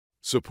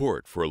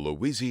Support for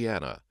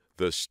Louisiana,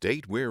 the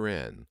state we're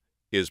in,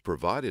 is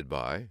provided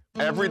by...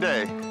 Every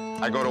day,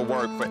 I go to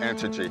work for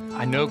Entergy.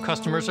 I know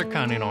customers are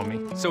counting on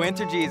me. So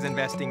Entergy is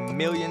investing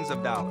millions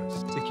of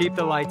dollars to keep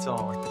the lights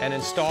on and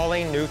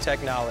installing new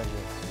technology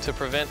to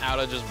prevent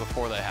outages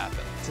before they happen.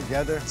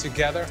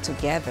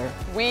 Together,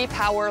 we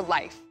power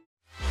life.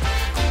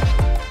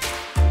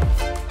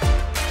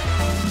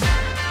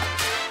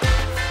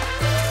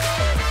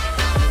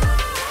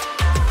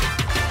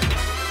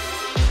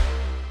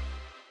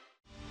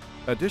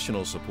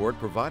 Additional support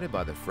provided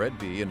by the Fred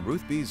B. and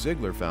Ruth B.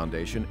 Ziegler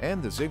Foundation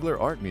and the Ziegler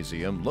Art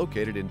Museum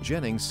located in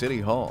Jennings City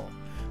Hall.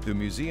 The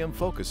museum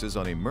focuses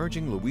on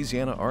emerging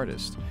Louisiana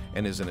artists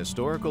and is an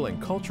historical and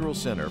cultural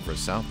center for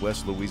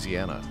Southwest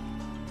Louisiana.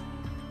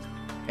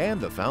 And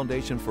the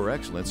Foundation for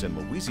Excellence in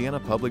Louisiana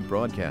Public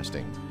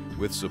Broadcasting,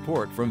 with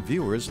support from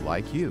viewers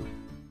like you.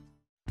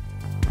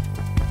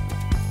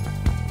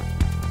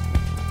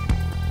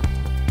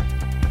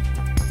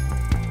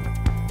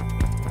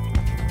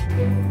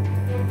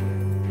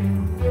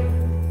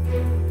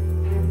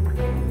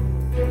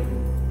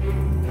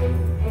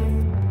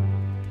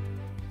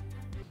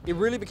 It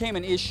really became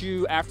an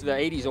issue after the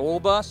 80s oil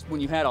bust when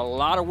you had a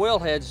lot of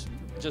wellheads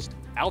just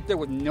out there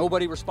with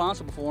nobody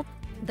responsible for them.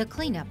 The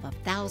cleanup of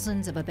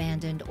thousands of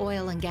abandoned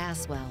oil and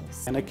gas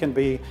wells. And it can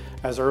be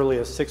as early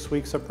as 6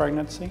 weeks of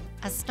pregnancy.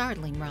 A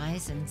startling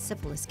rise in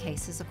syphilis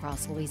cases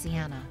across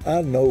Louisiana.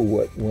 I know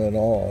what went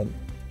on,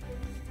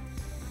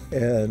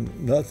 and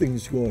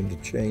nothing's going to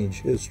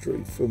change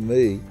history for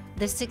me.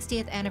 The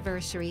 60th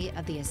anniversary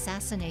of the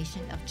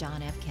assassination of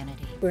John F.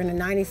 Kennedy. We're in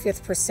the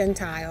 95th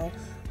percentile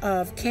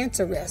of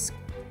cancer risk.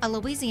 A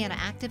Louisiana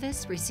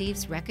activist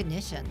receives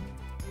recognition.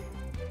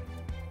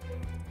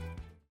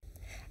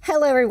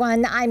 Hello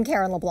everyone, I'm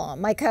Karen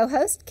LeBlanc. My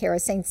co-host, Kara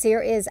St. Cyr,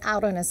 is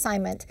out on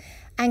assignment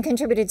and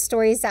contributed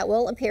stories that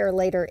will appear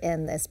later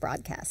in this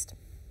broadcast.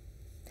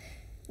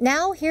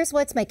 Now, here's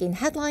what's making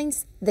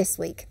headlines this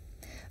week.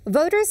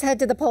 Voters head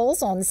to the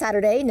polls on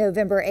Saturday,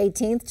 November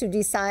 18th, to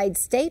decide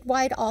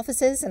statewide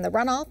offices in the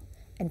runoff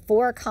and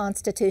 4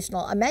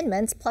 constitutional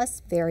amendments,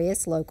 plus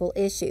various local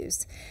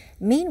issues.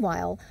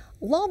 Meanwhile,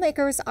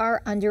 lawmakers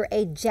are under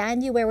a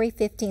January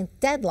 15th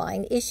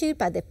deadline issued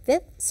by the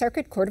Fifth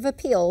Circuit Court of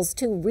Appeals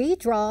to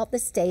redraw the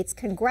state's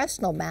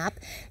congressional map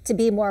to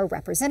be more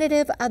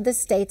representative of the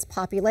state's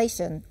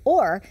population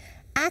or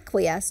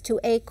acquiesce to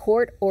a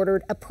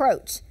court-ordered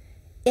approach.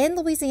 In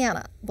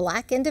Louisiana,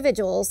 Black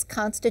individuals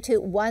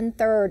constitute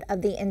 1/3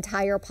 of the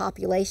entire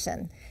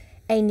population.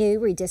 A new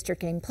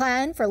redistricting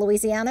plan for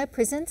Louisiana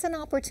presents an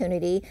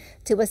opportunity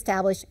to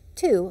establish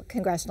 2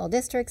 congressional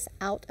districts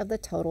out of the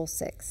total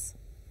 6.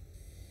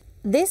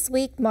 This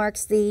week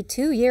marks the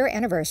 2-year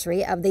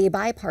anniversary of the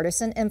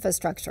bipartisan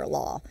infrastructure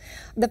law.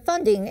 The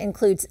funding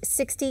includes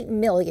 $60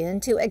 million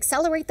to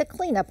accelerate the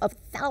cleanup of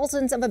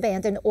thousands of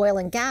abandoned oil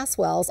and gas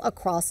wells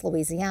across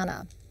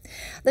Louisiana.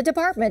 The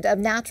Department of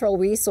Natural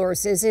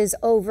Resources is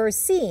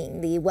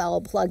overseeing the well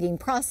plugging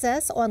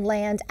process on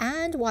land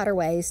and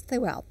waterways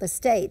throughout the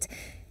state.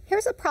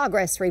 Here's a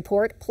progress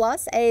report,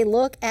 plus a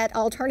look at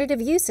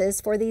alternative uses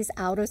for these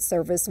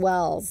out-of-service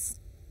wells.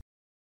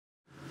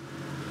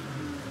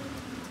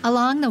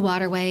 Along the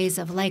waterways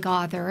of Lake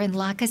Arthur and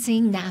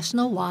Lacassine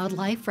National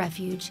Wildlife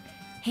Refuge,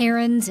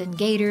 herons and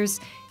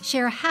gators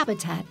share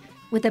habitat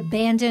with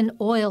abandoned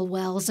oil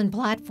wells and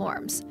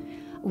platforms,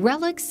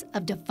 relics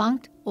of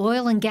defunct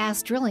oil and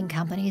gas drilling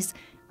companies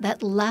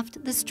that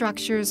left the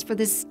structures for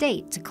the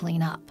state to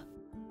clean up.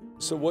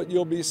 So what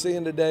you'll be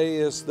seeing today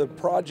is the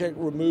project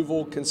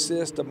removal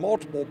consists of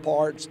multiple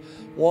parts.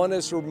 One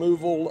is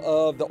removal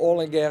of the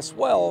oil and gas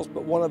wells,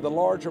 but one of the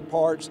larger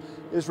parts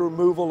is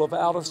removal of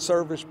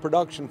out-of-service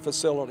production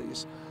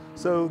facilities.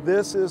 So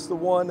this is the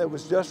one that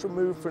was just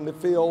removed from the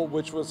field,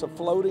 which was a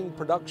floating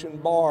production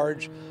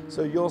barge.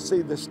 So you'll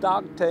see the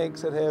stock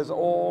tanks that has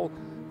oil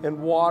and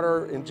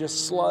water and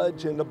just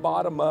sludge in the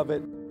bottom of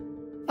it.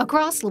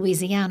 Across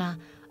Louisiana,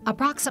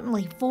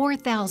 approximately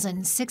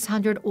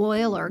 4,600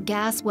 oil or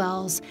gas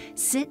wells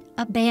sit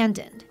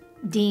abandoned,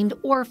 deemed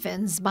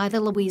orphans by the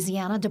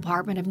Louisiana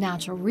Department of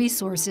Natural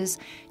Resources,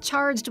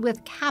 charged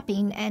with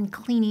capping and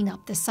cleaning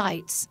up the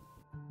sites.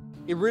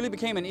 It really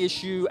became an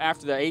issue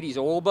after the 80s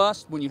oil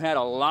bust when you had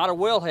a lot of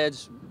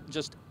wellheads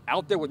just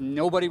out there with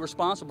nobody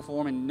responsible for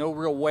them and no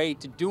real way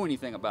to do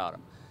anything about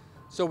them.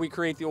 So we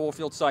create the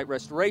oilfield site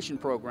restoration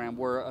program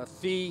where a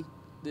fee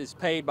is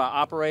paid by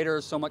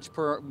operators, so much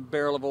per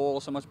barrel of oil,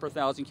 so much per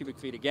 1,000 cubic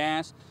feet of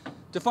gas,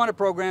 to fund a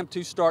program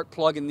to start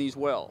plugging these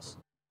wells.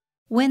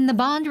 When the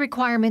bond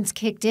requirements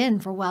kicked in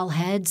for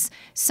wellheads,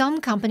 some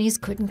companies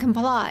couldn't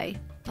comply.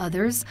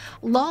 Others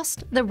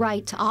lost the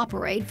right to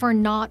operate for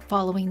not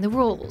following the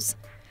rules.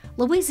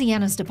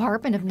 Louisiana's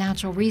Department of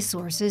Natural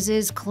Resources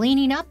is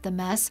cleaning up the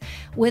mess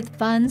with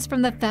funds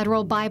from the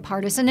federal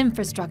bipartisan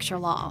infrastructure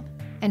law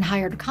and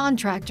hired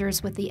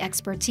contractors with the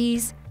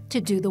expertise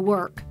to do the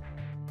work.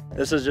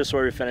 This is just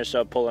where we finished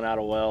up pulling out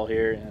a well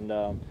here,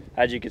 and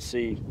as you can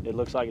see, it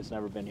looks like it's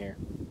never been here.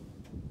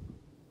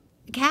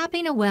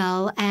 Capping a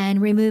well and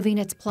removing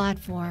its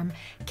platform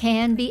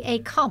can be a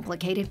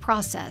complicated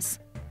process.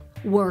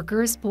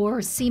 Workers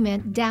pour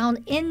cement down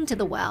into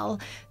the well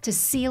to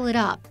seal it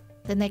up.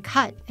 Then they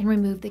cut and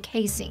remove the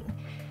casing.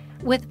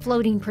 With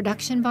floating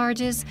production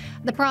barges,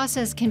 the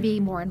process can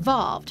be more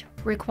involved,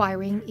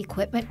 requiring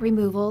equipment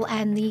removal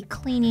and the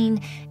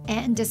cleaning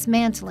and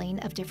dismantling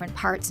of different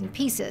parts and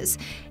pieces.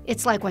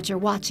 It's like what you're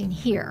watching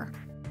here.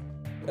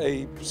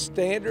 A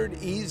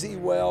standard, easy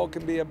well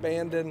can be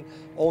abandoned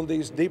on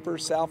these deeper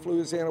South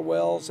Louisiana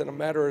wells in a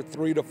matter of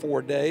 3 to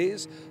 4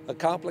 days. A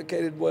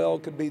complicated well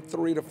could be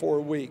 3 to 4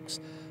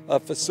 weeks. A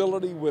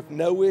facility with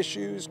no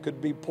issues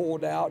could be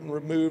pulled out and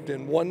removed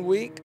in 1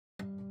 week.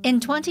 In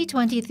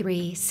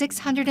 2023,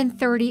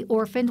 630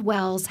 orphaned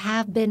wells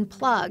have been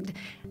plugged.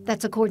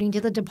 That's according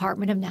to the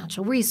Department of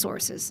Natural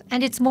Resources,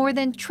 and it's more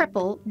than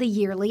triple the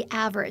yearly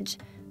average.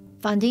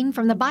 Funding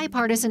from the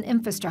bipartisan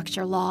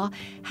infrastructure law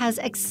has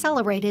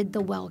accelerated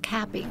the well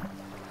capping.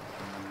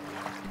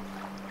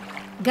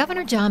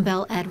 Governor John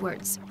Bel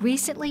Edwards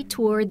recently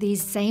toured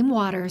these same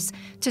waters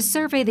to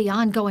survey the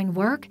ongoing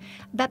work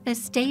that the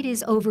state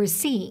is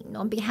overseeing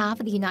on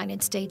behalf of the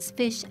United States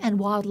Fish and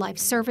Wildlife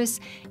Service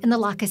in the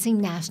Lacassine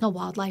National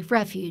Wildlife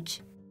Refuge.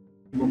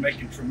 We're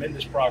making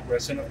tremendous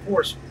progress, and of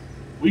course,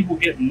 we will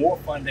get more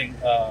funding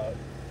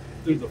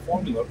through the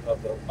formula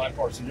of the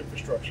bipartisan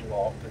infrastructure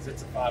law because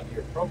it's a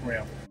 5-year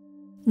program.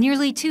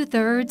 Nearly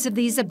 2/3 of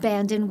these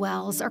abandoned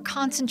wells are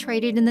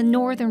concentrated in the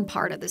northern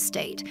part of the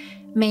state,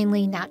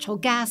 mainly natural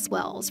gas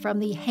wells from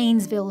the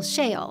Haynesville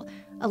Shale,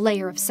 a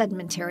layer of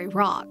sedimentary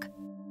rock.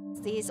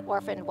 These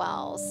orphaned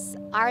wells,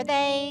 are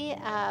they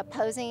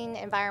posing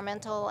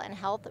environmental and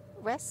health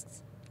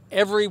risks?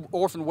 Every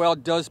orphaned well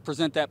does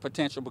present that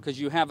potential because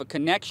you have a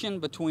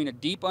connection between a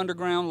deep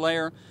underground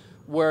layer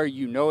where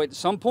you know at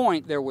some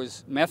point there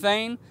was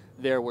methane,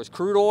 there was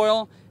crude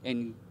oil,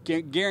 and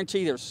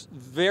guarantee there's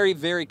very,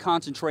 very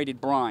concentrated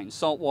brine,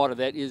 salt water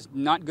that is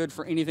not good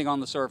for anything on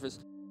the surface.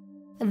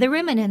 The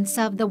remnants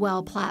of the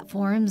well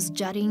platforms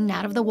jutting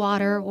out of the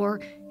water or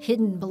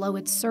hidden below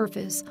its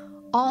surface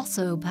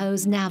also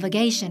pose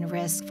navigation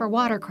risk for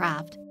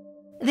watercraft.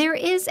 There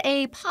is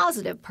a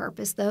positive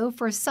purpose, though,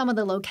 for some of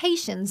the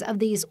locations of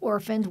these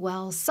orphaned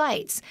well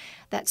sites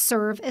that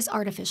serve as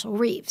artificial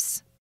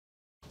reefs.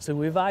 So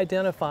we've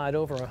identified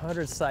over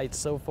 100 sites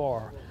so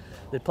far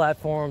that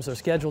platforms are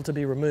scheduled to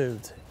be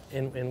removed,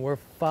 and we're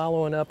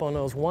following up on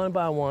those one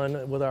by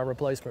one with our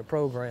replacement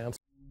programs.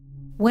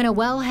 When a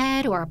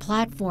wellhead or a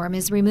platform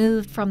is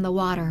removed from the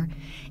water,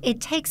 it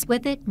takes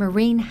with it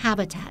marine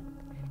habitat,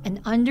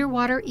 an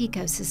underwater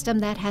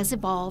ecosystem that has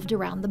evolved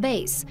around the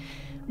base.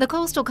 The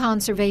Coastal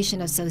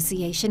Conservation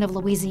Association of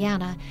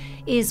Louisiana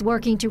is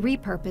working to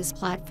repurpose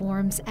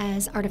platforms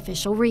as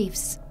artificial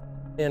reefs.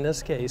 In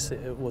this case,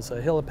 it was a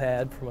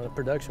helipad from a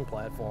production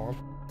platform.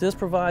 This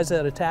provides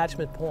that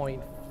attachment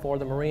point for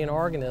the marine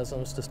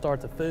organisms to start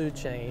the food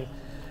chain,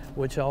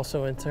 which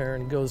also in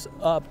turn goes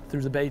up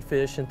through the bait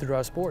fish and through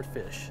our sport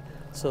fish.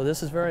 So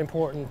this is a very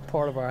important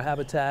part of our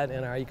habitat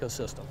and our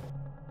ecosystem.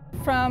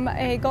 From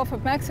a Gulf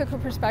of Mexico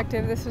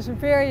perspective, this is a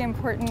very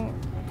important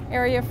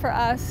area for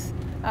us.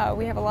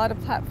 We have a lot of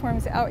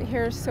platforms out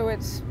here, so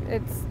it's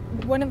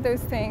one of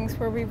those things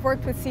where we've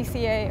worked with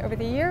CCA over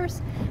the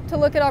years to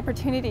look at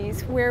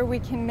opportunities where we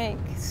can make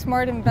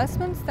smart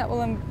investments that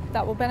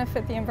will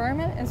benefit the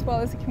environment as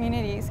well as the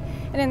communities,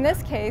 and in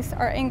this case,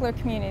 our angler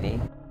community.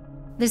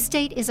 The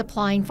state is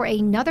applying for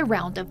another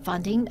round of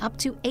funding, up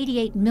to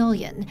 $88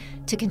 million,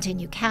 to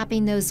continue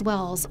capping those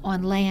wells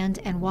on land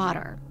and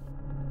water.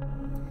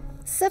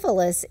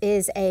 Syphilis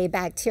is a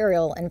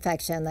bacterial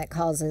infection that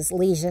causes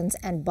lesions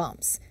and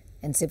bumps.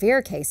 In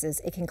severe cases,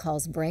 it can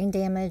cause brain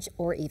damage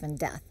or even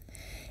death.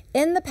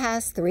 In the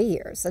past 3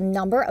 years, a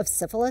number of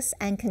syphilis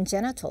and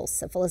congenital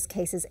syphilis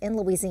cases in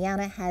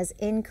Louisiana has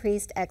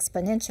increased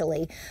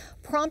exponentially,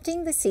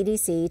 prompting the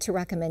CDC to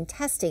recommend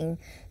testing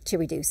to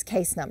reduce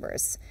case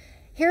numbers.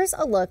 Here's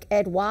a look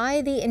at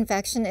why the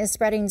infection is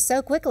spreading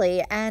so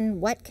quickly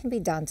and what can be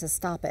done to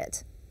stop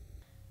it.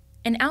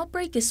 An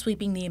outbreak is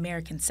sweeping the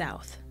American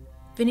South.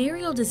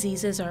 Venereal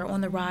diseases are on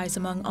the rise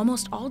among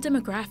almost all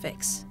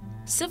demographics.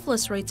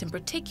 Syphilis rates in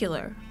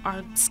particular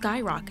are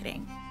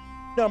skyrocketing.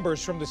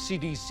 Numbers from the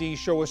CDC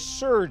show a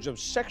surge of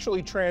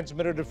sexually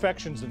transmitted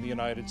infections in the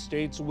United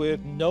States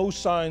with no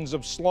signs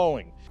of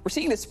slowing. We're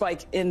seeing this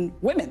spike in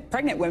women,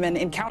 pregnant women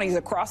in counties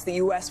across the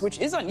U.S., which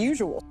is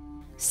unusual.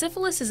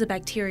 Syphilis is a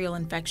bacterial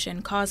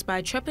infection caused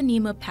by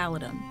Treponema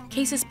pallidum.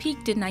 Cases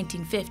peaked in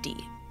 1950,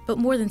 but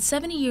more than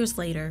 70 years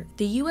later,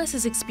 the U.S.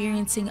 is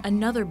experiencing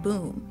another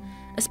boom,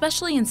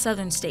 especially in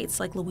southern states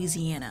like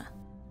Louisiana.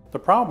 The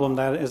problem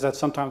is that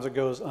sometimes it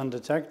goes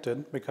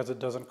undetected because it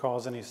doesn't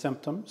cause any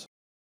symptoms.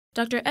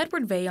 Dr.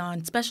 Edward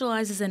Vaillant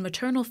specializes in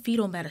maternal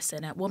fetal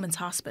medicine at Women's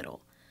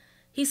Hospital.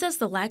 He says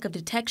the lack of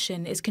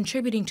detection is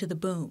contributing to the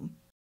boom.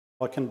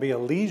 It can be a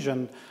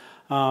lesion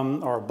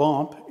or a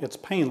bump. It's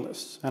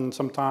painless, and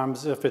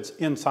sometimes if it's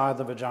inside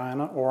the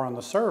vagina or on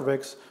the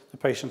cervix, the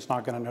patient's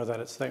not going to know that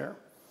it's there.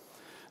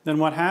 Then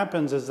what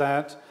happens is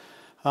that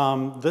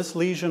This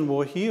lesion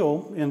will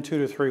heal in 2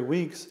 to 3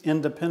 weeks,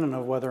 independent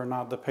of whether or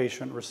not the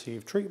patient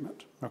received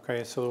treatment.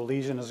 Okay, so the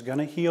lesion is going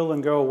to heal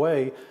and go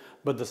away,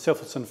 but the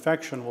syphilis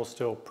infection will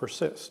still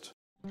persist.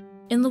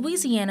 In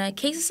Louisiana,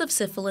 cases of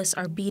syphilis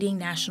are beating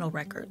national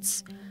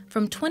records.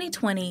 From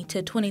 2020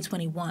 to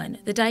 2021,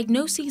 the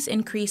diagnoses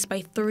increased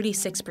by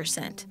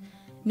 36%,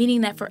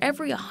 meaning that for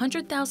every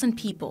 100,000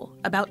 people,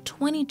 about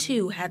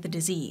 22 had the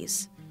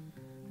disease.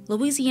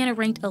 Louisiana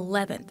ranked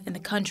 11th in the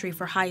country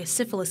for highest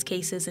syphilis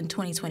cases in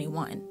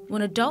 2021.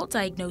 When adult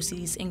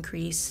diagnoses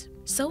increase,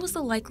 so is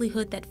the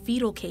likelihood that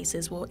fetal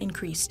cases will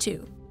increase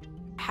too.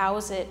 How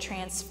is it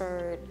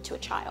transferred to a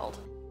child?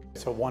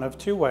 So one of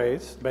two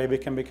ways, baby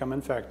can become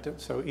infected.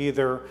 So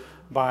either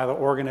by the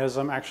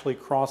organism actually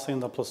crossing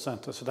the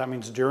placenta. So that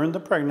means during the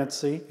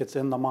pregnancy, it's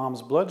in the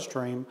mom's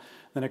bloodstream,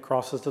 then it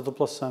crosses to the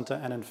placenta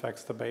and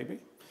infects the baby.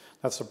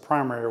 That's the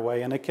primary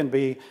way, and it can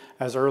be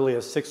as early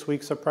as 6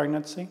 weeks of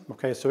pregnancy.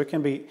 Okay, so it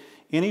can be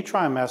any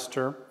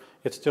trimester.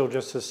 It's still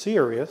just as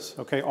serious.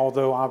 Okay,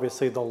 although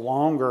obviously the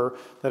longer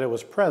that it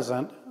was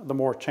present, the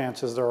more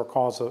chances there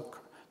are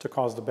to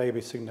cause the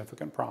baby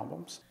significant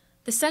problems.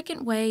 The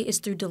second way is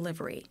through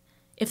delivery.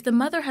 If the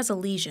mother has a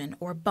lesion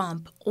or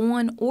bump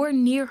on or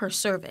near her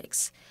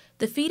cervix,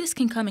 the fetus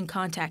can come in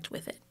contact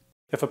with it.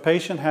 If a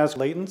patient has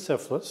latent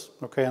syphilis,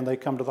 okay, and they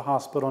come to the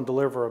hospital and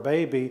deliver a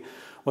baby,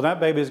 well, that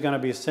baby is going to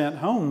be sent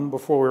home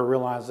before we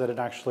realize that it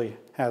actually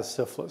has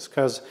syphilis,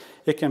 because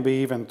it can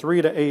be even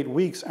 3 to 8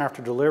 weeks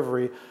after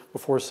delivery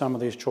before some of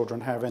these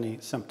children have any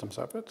symptoms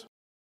of it.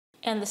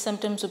 And the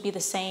symptoms would be the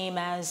same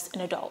as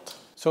an adult?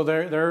 So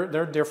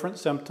they're different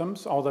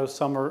symptoms, although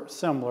some are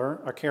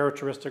similar. A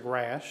characteristic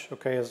rash,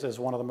 okay, is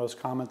one of the most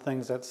common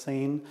things that's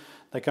seen.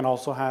 They can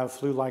also have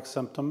flu-like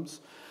symptoms.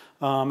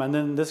 And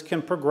then this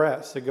can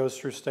progress. It goes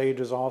through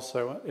stages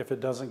also. If it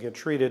doesn't get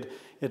treated,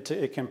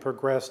 it can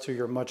progress to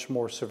your much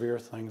more severe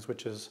things,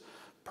 which is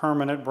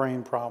permanent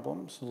brain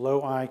problems,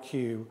 low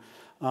IQ,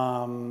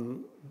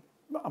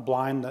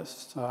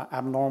 blindness,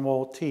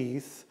 abnormal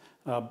teeth,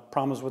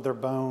 problems with their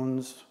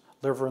bones,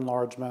 liver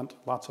enlargement,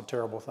 lots of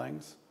terrible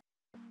things.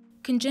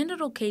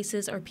 Congenital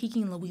cases are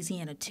peaking in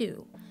Louisiana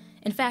too.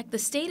 In fact, the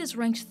state is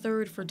ranked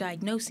 3rd for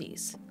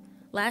diagnoses.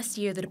 Last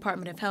year, the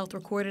Department of Health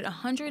recorded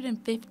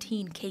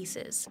 115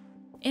 cases.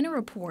 In a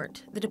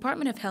report, the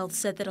Department of Health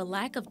said that a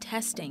lack of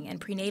testing and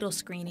prenatal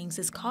screenings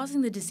is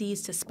causing the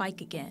disease to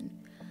spike again.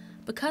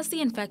 Because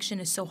the infection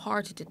is so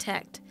hard to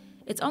detect,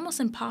 it's almost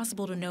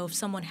impossible to know if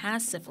someone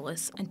has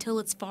syphilis until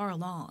it's far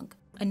along.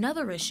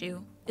 Another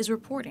issue is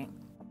reporting.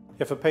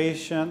 If a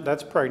patient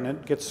that's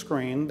pregnant gets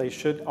screened, they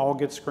should all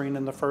get screened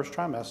in the first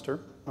trimester,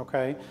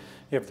 okay?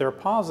 If they're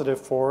positive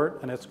for it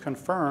and it's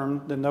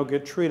confirmed, then they'll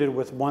get treated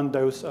with 1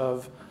 dose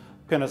of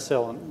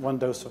penicillin, 1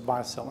 dose of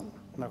bicillin,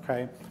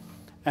 okay?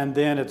 And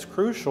then it's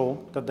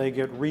crucial that they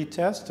get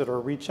retested or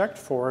rechecked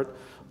for it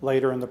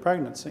later in the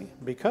pregnancy,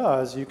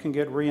 because you can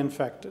get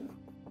reinfected.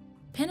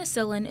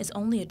 Penicillin is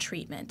only a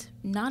treatment,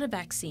 not a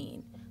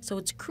vaccine, so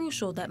it's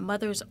crucial that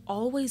mothers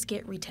always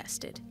get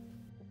retested.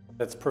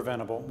 It's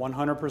preventable,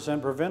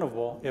 100%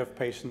 preventable if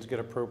patients get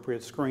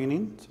appropriate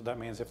screening. So that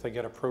means if they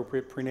get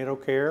appropriate prenatal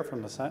care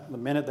from the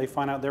minute they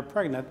find out they're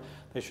pregnant,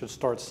 they should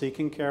start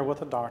seeking care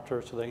with a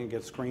doctor so they can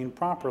get screened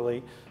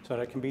properly so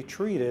that it can be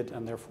treated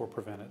and therefore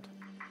prevented.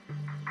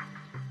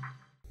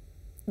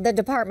 The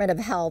Department of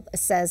Health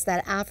says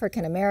that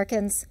African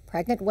Americans,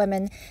 pregnant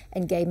women,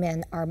 and gay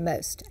men are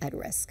most at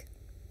risk.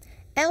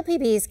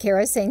 LPB's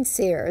Kara St.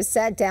 Cyr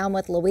sat down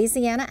with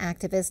Louisiana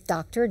activist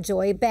Dr.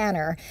 Joy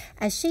Banner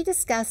as she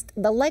discussed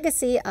the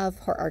legacy of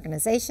her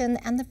organization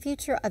and the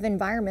future of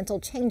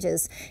environmental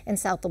changes in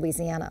South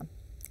Louisiana.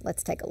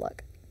 Let's take a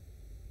look.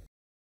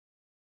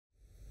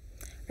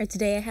 All right,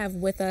 today I have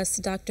with us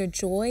Dr.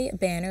 Joy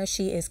Banner.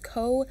 She is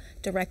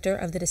co-director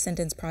of the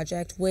Descendants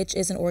Project, which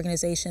is an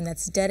organization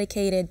that's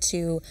dedicated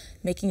to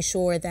making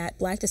sure that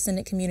Black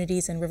descendant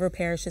communities in River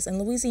Parishes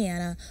in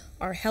Louisiana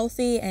are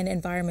healthy and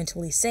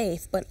environmentally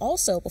safe. But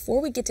also,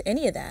 before we get to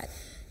any of that,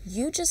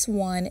 you just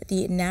won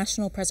the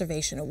National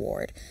Preservation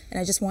Award, and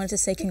I just wanted to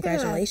say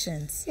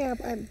congratulations. Yeah,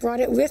 I brought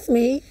it with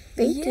me.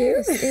 Thank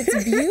you.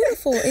 It's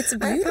beautiful. It's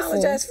beautiful. I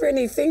apologize for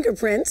any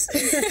fingerprints.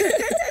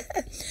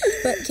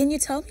 But can you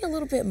tell me a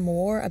little bit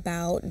more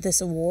about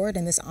this award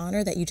and this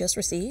honor that you just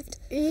received?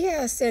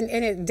 Yes, and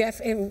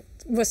it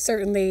was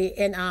certainly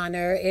an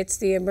honor. It's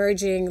the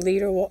Emerging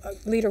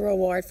Leader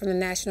Award from the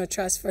National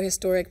Trust for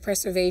Historic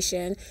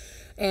Preservation.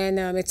 And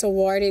it's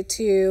awarded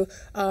to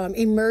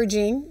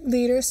emerging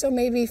leaders, so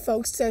maybe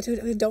folks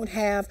who don't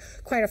have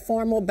quite a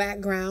formal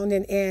background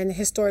in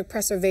historic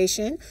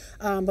preservation,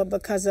 but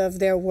because of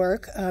their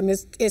work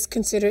is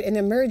considered an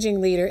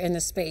emerging leader in the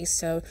space.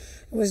 So it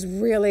was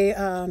really,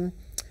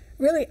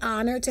 really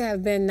honored to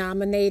have been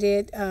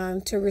nominated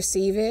to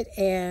receive it,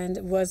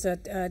 and was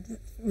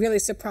really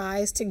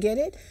surprised to get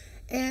it.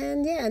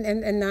 And yeah,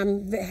 and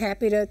I'm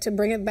happy to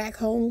bring it back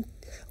home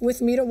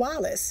with me to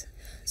Wallace.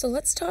 So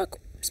let's talk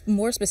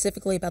more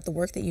specifically about the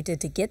work that you did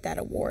to get that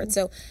award.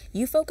 So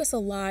you focus a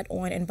lot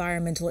on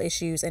environmental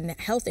issues and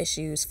health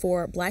issues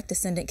for Black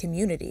descendant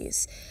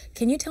communities.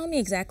 Can you tell me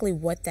exactly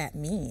what that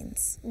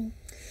means?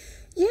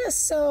 Yes,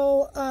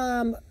 so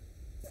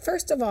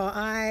first of all,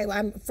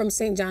 I'm from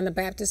St. John the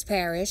Baptist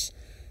Parish,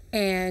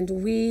 and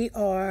we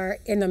are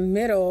in the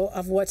middle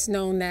of what's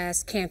known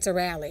as Cancer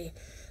Alley.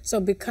 So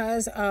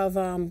because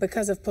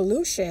of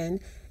pollution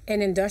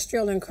and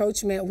industrial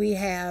encroachment, we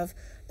have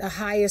the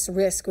highest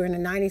risk. We're in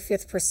the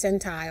 95th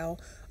percentile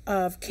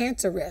of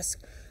cancer risk.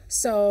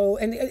 So,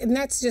 and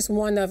that's just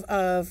one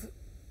of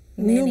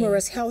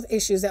numerous health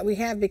issues that we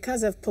have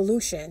because of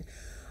pollution.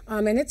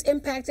 And it's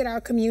impacted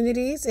our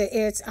communities.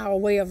 It's our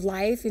way of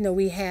life. You know,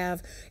 we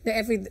have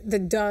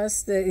the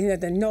dust,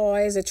 the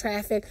noise, the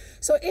traffic.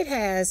 So it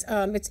has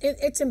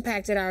it's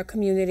impacted our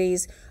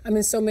communities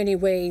in so many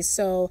ways.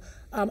 So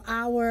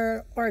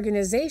our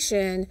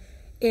organization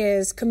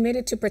is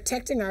committed to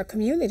protecting our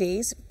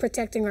communities,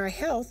 protecting our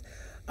health,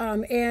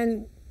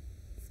 and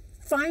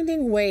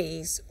finding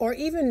ways, or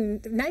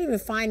even not even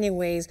finding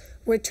ways,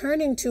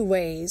 returning to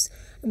ways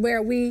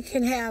where we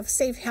can have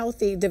safe,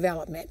 healthy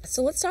development.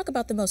 So let's talk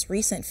about the most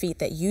recent feat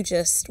that you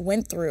just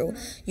went through.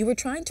 You were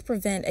trying to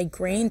prevent a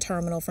grain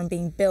terminal from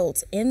being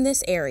built in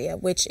this area,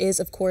 which is,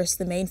 of course,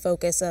 the main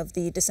focus of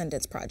the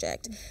Descendants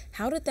Project.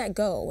 How did that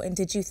go, and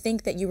did you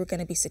think that you were going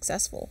to be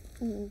successful?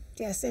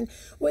 Yes, and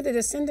with the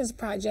Descendants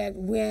Project,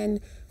 when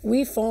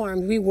we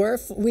formed,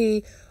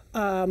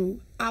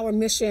 our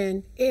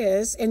mission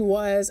is and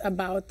was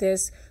about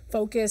this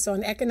focus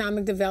on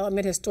economic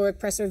development, historic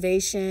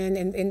preservation,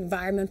 and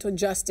environmental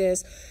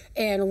justice.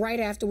 And right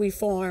after we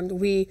formed,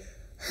 we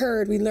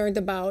learned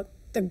about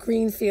the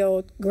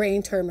Greenfield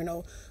Grain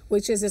Terminal,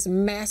 which is this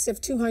massive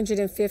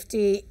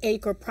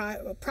 250-acre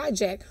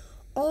project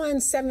on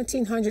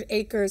 1,700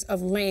 acres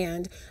of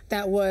land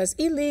that was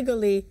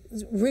illegally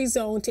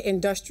rezoned to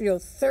industrial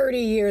 30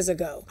 years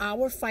ago.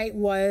 Our fight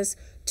was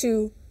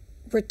to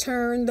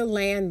return the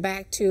land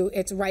back to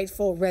its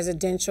rightful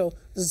residential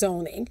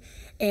zoning.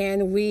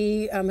 And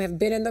we have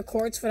been in the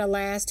courts for the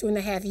last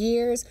 2.5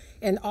 years.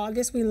 In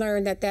August, we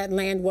learned that that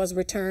land was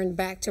returned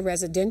back to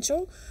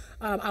residential.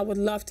 I would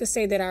love to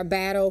say that our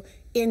battle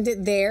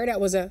ended there. That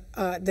was I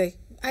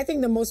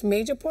think the most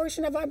major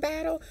portion of our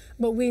battle,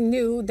 but we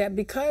knew that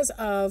because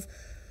of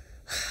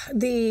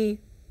the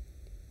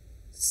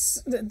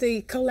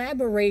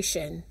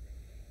collaboration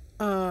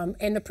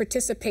and the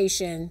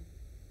participation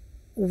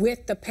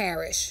with the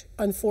parish,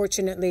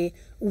 unfortunately,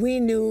 we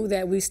knew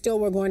that we still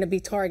were going to be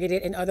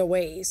targeted in other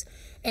ways.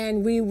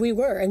 And we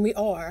were, and we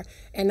are.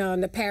 And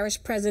the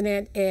parish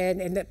president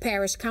and the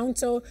parish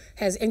council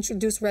has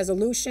introduced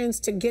resolutions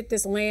to get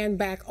this land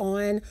back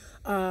on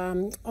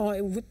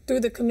through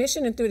the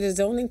commission and through the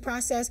zoning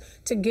process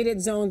to get it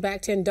zoned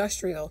back to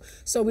industrial.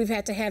 So we've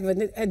had to have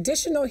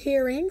additional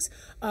hearings,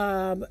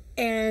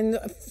 and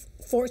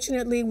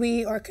fortunately,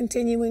 we are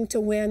continuing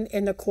to win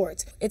in the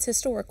courts. It's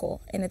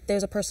historical, and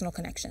there's a personal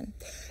connection.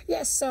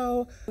 Yes,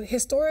 so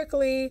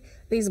historically,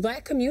 these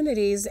Black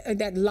communities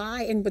that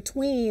lie in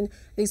between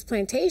these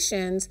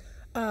plantations,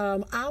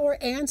 our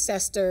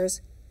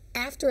ancestors,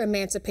 after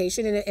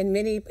emancipation and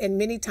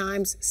many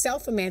times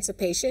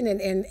self-emancipation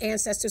and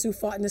ancestors who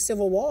fought in the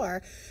Civil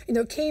War,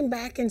 came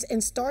back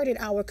and started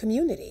our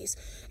communities.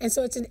 And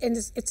so it's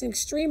an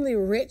extremely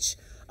rich,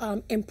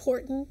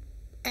 important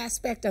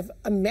aspect of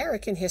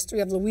American history,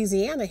 of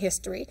Louisiana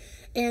history.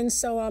 And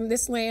so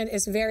this land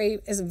is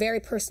very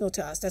personal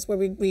to us. That's where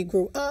we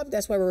grew up.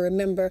 That's where we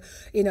remember,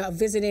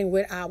 visiting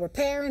with our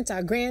parents,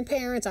 our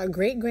grandparents, our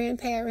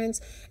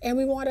great-grandparents, and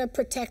we want to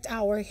protect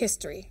our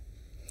history.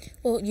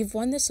 Well, you've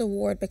won this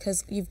award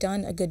because you've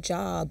done a good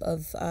job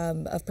of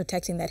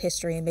protecting that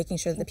history and making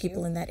sure that the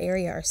people in that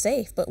area are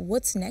safe. But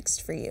what's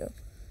next for you?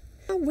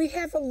 We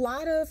have a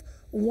lot of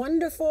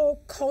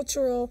wonderful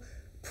cultural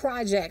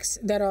projects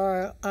that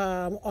are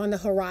on the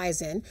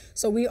horizon.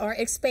 So we are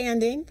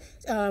expanding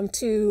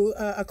to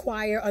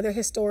acquire other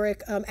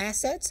historic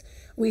assets.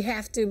 We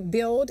have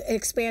to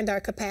expand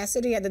our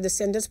capacity at the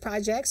Descendants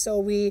Project. So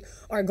we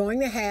are going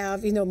to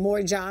have,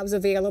 more jobs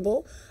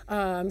available.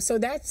 So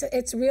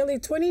it's really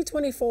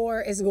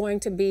 2024 is going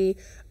to be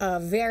a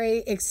very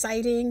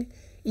exciting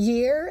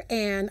year,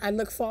 and I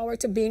look forward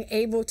to being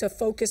able to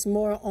focus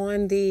more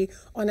on the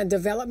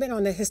development,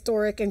 on the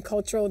historic and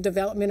cultural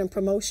development and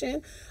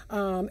promotion,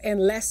 and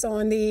less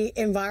on the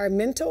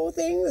environmental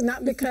things,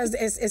 not because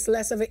it's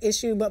less of an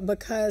issue, but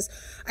because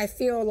I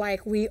feel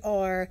like we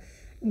are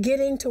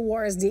getting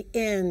towards the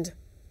end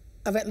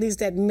of at least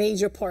that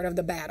major part of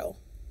the battle.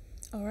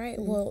 All right,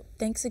 well,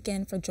 thanks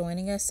again for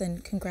joining us,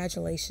 and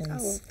congratulations.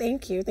 Oh,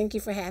 thank you. Thank you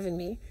for having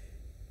me.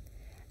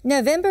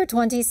 November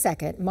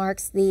 22nd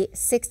marks the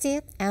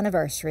 60th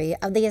anniversary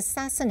of the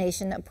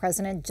assassination of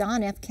President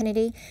John F.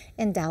 Kennedy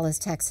in Dallas,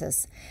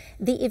 Texas.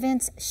 The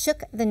events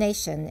shook the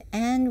nation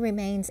and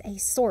remains a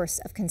source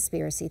of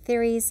conspiracy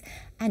theories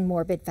and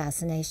morbid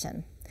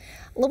fascination.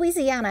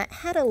 Louisiana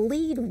had a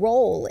lead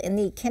role in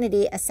the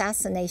Kennedy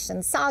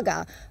assassination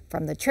saga,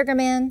 from the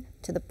triggerman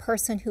to the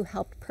person who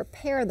helped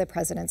prepare the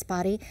president's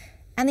body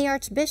and the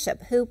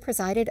Archbishop who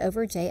presided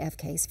over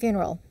JFK's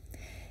funeral.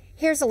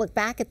 Here's a look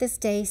back at this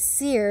day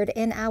seared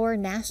in our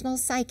national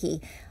psyche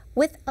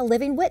with a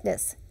living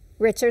witness,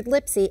 Richard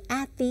Lipsey,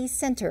 at the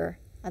center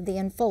of the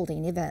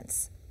unfolding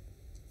events.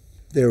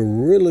 There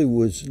really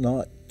was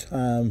not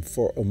time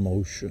for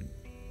emotion.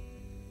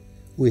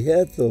 We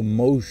had the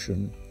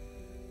emotion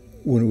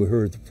when we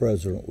heard the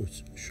president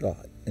was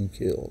shot and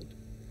killed.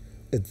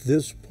 At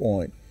this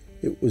point,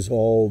 it was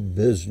all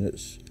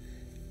business,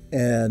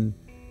 and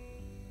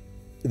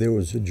there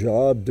was a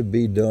job to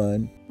be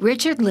done.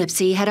 Richard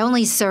Lipsey had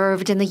only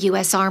served in the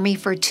U.S. Army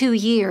for 2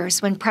 years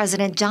when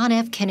President John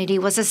F. Kennedy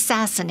was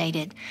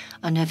assassinated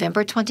on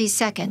November 22,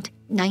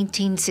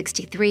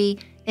 1963,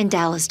 in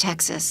Dallas,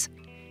 Texas.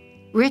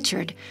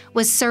 Richard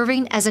was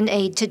serving as an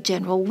aide to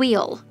General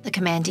Wheel, the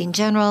commanding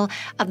general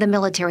of the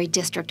Military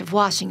District of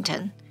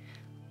Washington.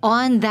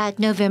 On that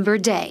November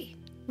day,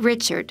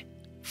 Richard,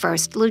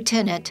 First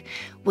Lieutenant,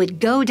 would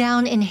go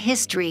down in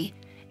history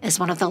as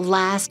one of the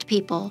last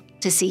people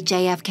to see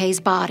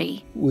JFK's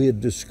body. We had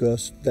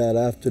discussed that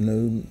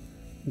afternoon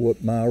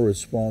what my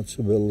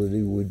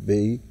responsibility would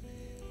be,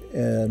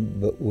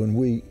 but when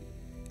we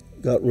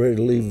got ready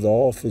to leave the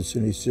office,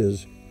 and he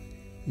says,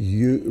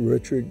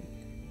 Richard,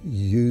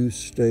 you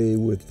stay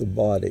with the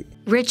body.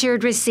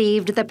 Richard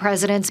received the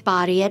president's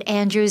body at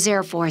Andrews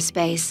Air Force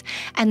Base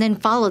and then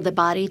followed the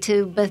body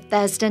to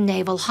Bethesda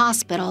Naval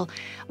Hospital,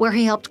 where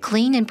he helped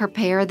clean and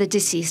prepare the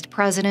deceased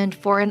president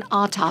for an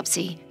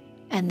autopsy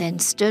and then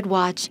stood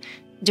watch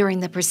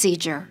during the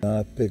procedure.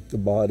 I picked the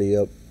body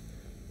up,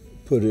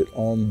 put it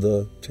on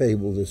the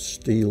table, the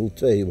steel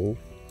table,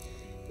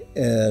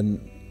 and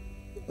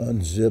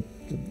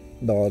unzipped the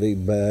body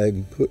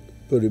bag, put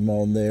him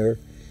on there.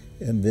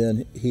 And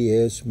then he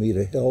asked me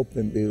to help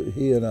him,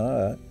 he and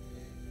I,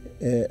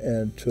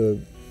 and to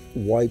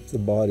wipe the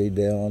body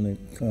down and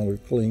kind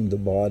of clean the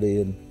body.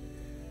 And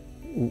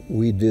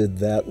we did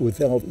that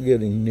without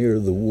getting near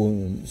the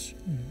wounds.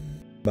 Mm-hmm.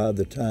 By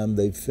the time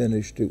they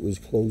finished, it was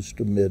close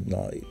to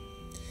midnight.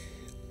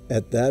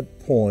 At that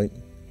point,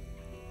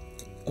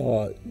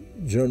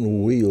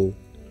 General Wheel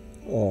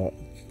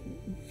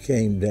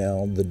came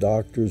down, the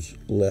doctors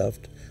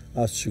left.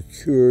 I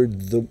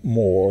secured the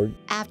morgue.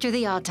 After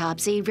the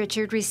autopsy,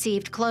 Richard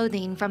received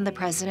clothing from the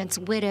president's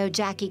widow,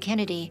 Jackie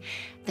Kennedy,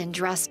 then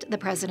dressed the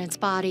president's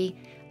body,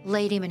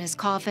 laid him in his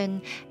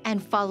coffin,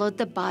 and followed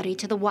the body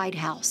to the White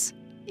House.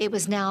 It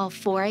was now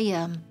 4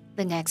 a.m.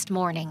 the next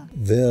morning.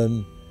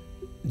 Then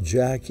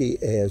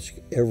Jackie asked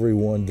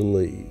everyone to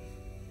leave.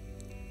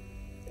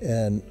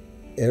 And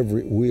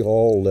we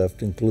all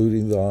left,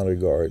 including the honor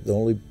guard. The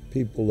only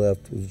people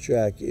left was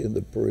Jackie and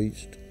the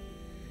priest.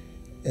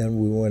 And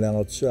we went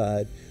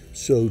outside.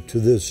 So to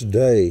this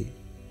day,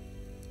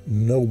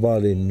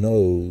 nobody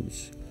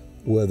knows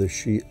whether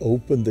she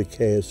opened the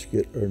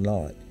casket or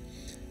not.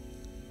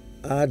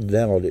 I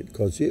doubt it,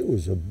 because it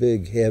was a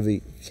big,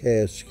 heavy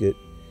casket,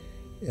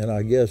 and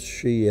I guess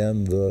she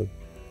and the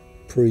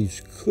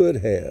priest could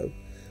have,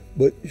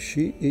 but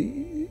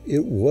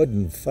it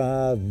wasn't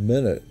 5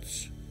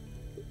 minutes,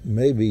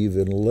 maybe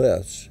even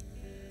less,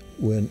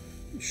 when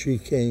she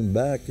came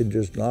back and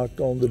just knocked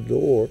on the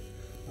door.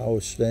 I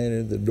was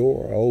standing at the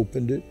door, I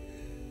opened it,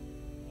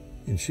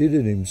 and she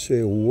didn't even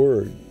say a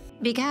word.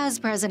 Because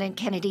President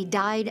Kennedy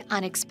died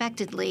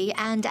unexpectedly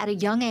and at a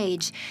young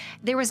age,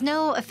 there was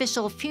no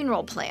official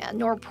funeral plan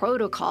nor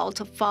protocol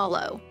to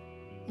follow.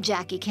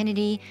 Jackie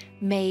Kennedy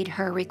made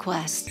her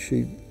request.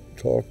 She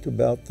talked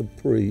about the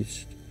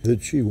priest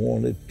that she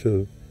wanted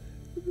to...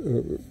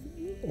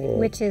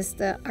 which is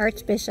the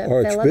Archbishop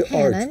Philip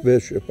Hannon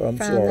from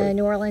the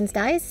New Orleans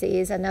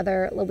Diocese,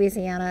 another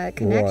Louisiana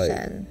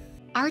connection. Right.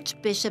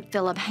 Archbishop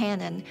Philip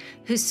Hannon,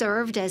 who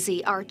served as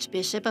the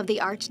Archbishop of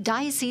the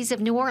Archdiocese of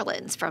New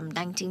Orleans from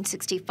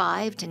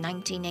 1965 to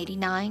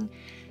 1989,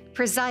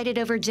 presided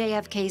over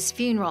JFK's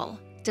funeral,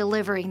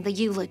 delivering the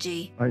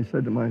eulogy. I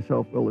said to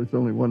myself, well, there's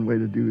only one way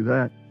to do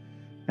that,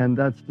 and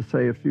that's to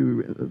say a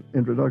few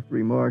introductory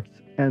remarks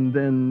and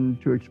then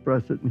to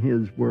express it in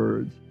his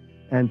words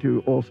and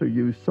to also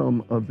use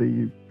some of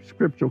the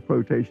scriptural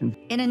quotations.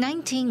 In a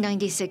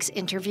 1996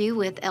 interview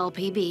with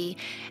LPB,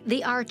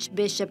 the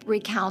Archbishop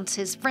recounts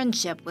his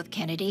friendship with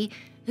Kennedy,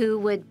 who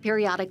would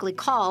periodically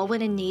call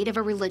when in need of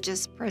a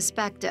religious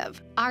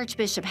perspective.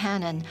 Archbishop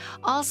Hannon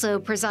also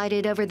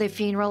presided over the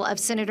funeral of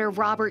Senator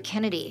Robert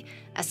Kennedy,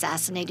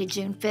 assassinated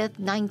June 5,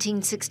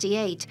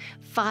 1968,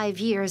 5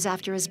 years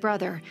after his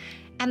brother,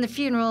 and the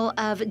funeral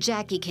of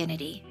Jackie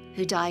Kennedy,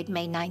 who died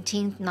May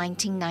 19,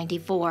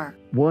 1994.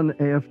 One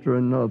after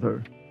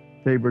another,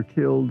 they were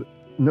killed.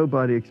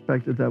 Nobody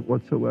expected that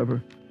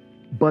whatsoever.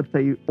 But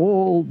they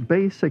all,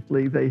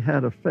 basically, they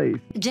had a faith.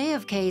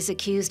 JFK's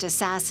accused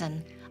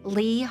assassin,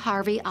 Lee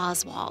Harvey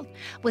Oswald,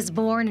 was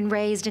born and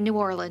raised in New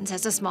Orleans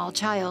as a small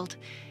child.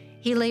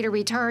 He later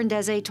returned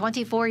as a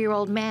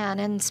 24-year-old man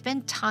and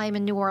spent time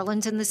in New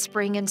Orleans in the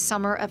spring and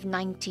summer of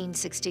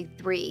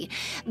 1963.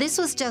 This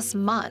was just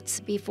months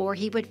before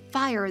he would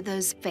fire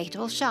those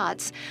fatal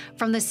shots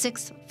from the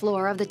 6th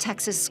floor of the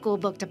Texas School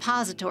Book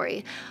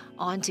Depository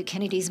onto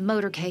Kennedy's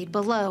motorcade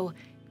below,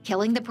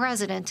 killing the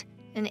president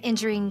and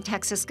injuring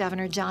Texas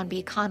Governor John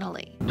B.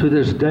 Connally. To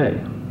this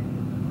day,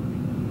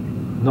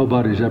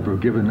 nobody's ever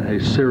given a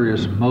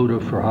serious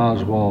motive for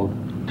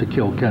Oswald to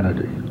kill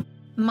Kennedy.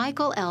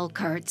 Michael L.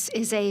 Kurtz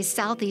is a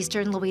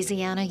Southeastern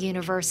Louisiana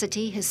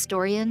University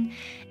historian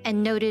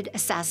and noted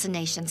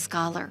assassination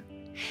scholar.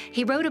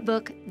 He wrote a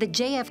book, The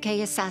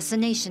JFK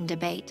Assassination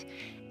Debate,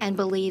 and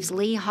believes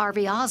Lee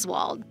Harvey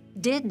Oswald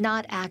did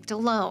not act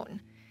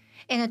alone.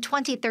 In a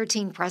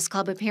 2013 Press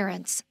Club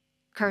appearance,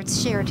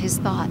 Kurtz shared his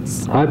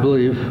thoughts. I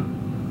believe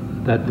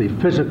that the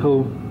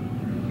physical,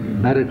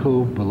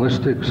 medical,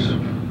 ballistics,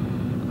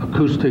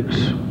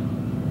 acoustics,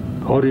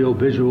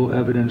 audio-visual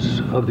evidence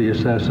of the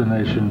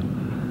assassination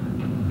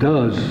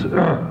does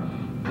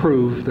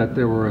prove that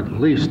there were at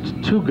least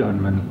 2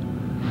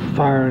 gunmen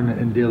firing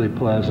in Dealey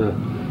Plaza,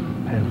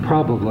 and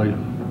probably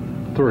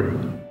 3.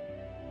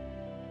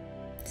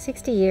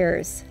 60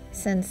 years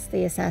since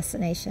the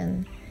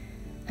assassination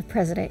of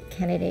President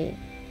Kennedy.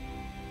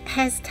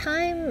 Has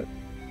time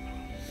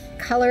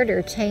colored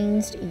or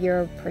changed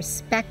your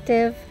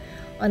perspective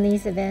on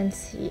these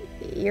events,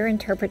 your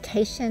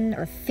interpretation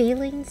or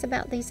feelings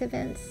about these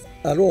events?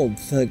 I don't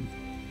think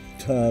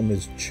time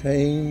has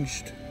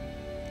changed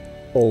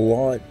a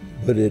lot,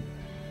 but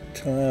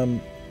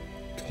time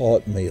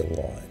taught me a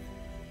lot.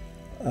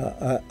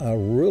 I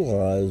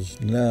realize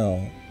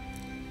now,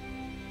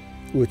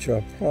 which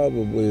I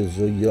probably as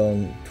a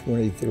young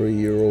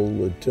 23-year-old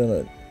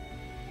lieutenant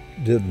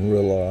didn't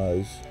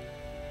realize,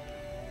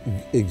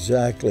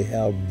 exactly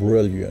how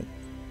brilliant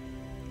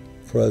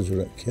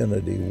President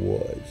Kennedy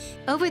was.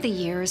 Over the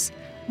years,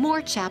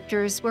 more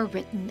chapters were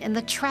written in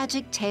the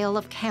tragic tale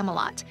of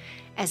Camelot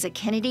as a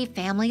Kennedy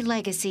family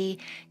legacy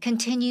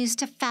continues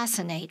to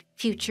fascinate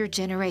future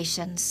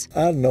generations.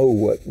 I know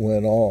what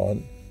went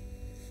on,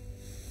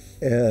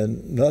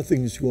 and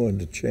nothing's going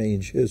to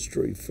change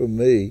history for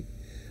me,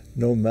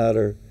 no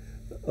matter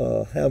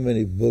how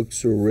many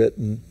books are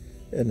written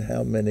and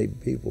how many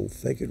people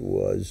think it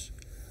was.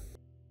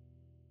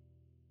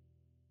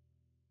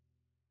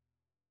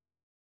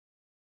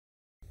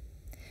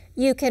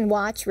 You can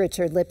watch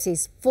Richard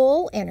Lipsey's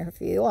full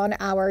interview on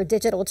our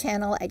digital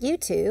channel at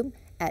YouTube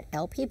at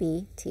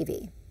LPB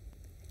TV.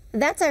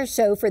 That's our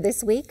show for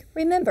this week.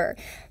 Remember,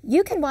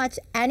 you can watch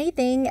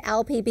anything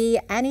LPB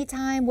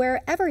anytime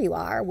wherever you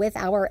are with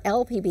our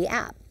LPB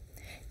app.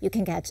 You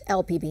can catch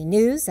LPB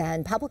news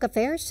and public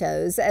affairs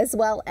shows as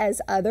well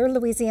as other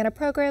Louisiana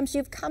programs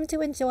you've come to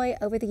enjoy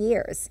over the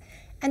years.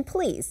 And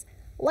please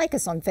like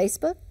us on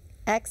Facebook,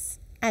 X,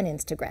 and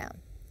Instagram.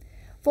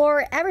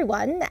 For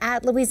everyone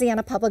at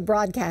Louisiana Public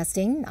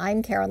Broadcasting,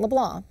 I'm Karen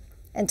LeBlanc.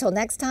 Until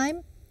next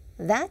time,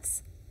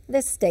 that's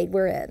the state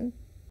we're in.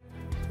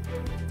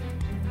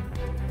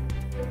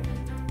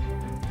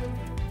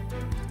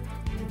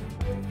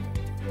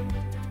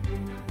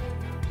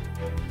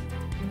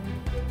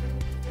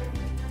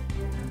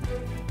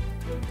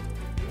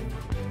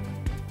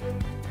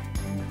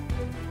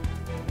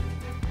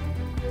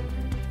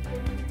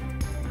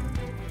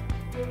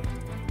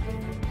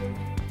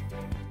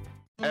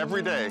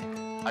 Every day,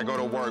 I go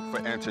to work for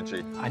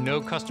Entergy. I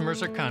know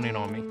customers are counting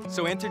on me.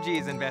 So Entergy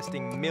is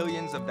investing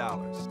millions of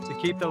dollars to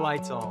keep the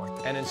lights on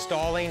and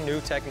installing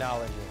new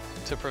technology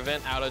to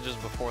prevent outages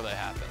before they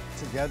happen.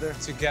 Together.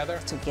 Together.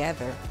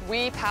 Together.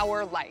 We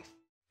power life.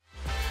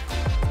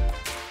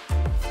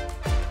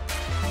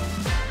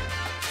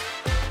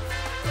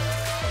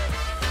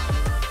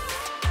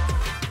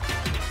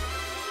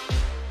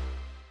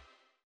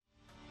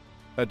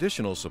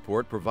 Additional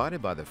support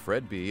provided by the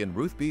Fred B. and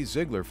Ruth B.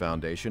 Ziegler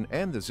Foundation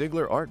and the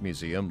Ziegler Art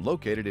Museum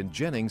located in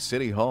Jennings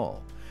City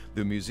Hall.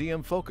 The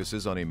museum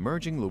focuses on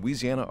emerging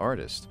Louisiana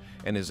artists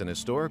and is an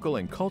historical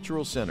and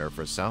cultural center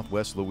for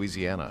Southwest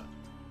Louisiana.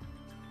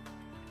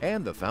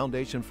 And the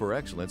Foundation for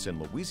Excellence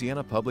in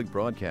Louisiana Public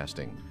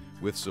Broadcasting,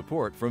 with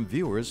support from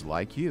viewers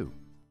like you.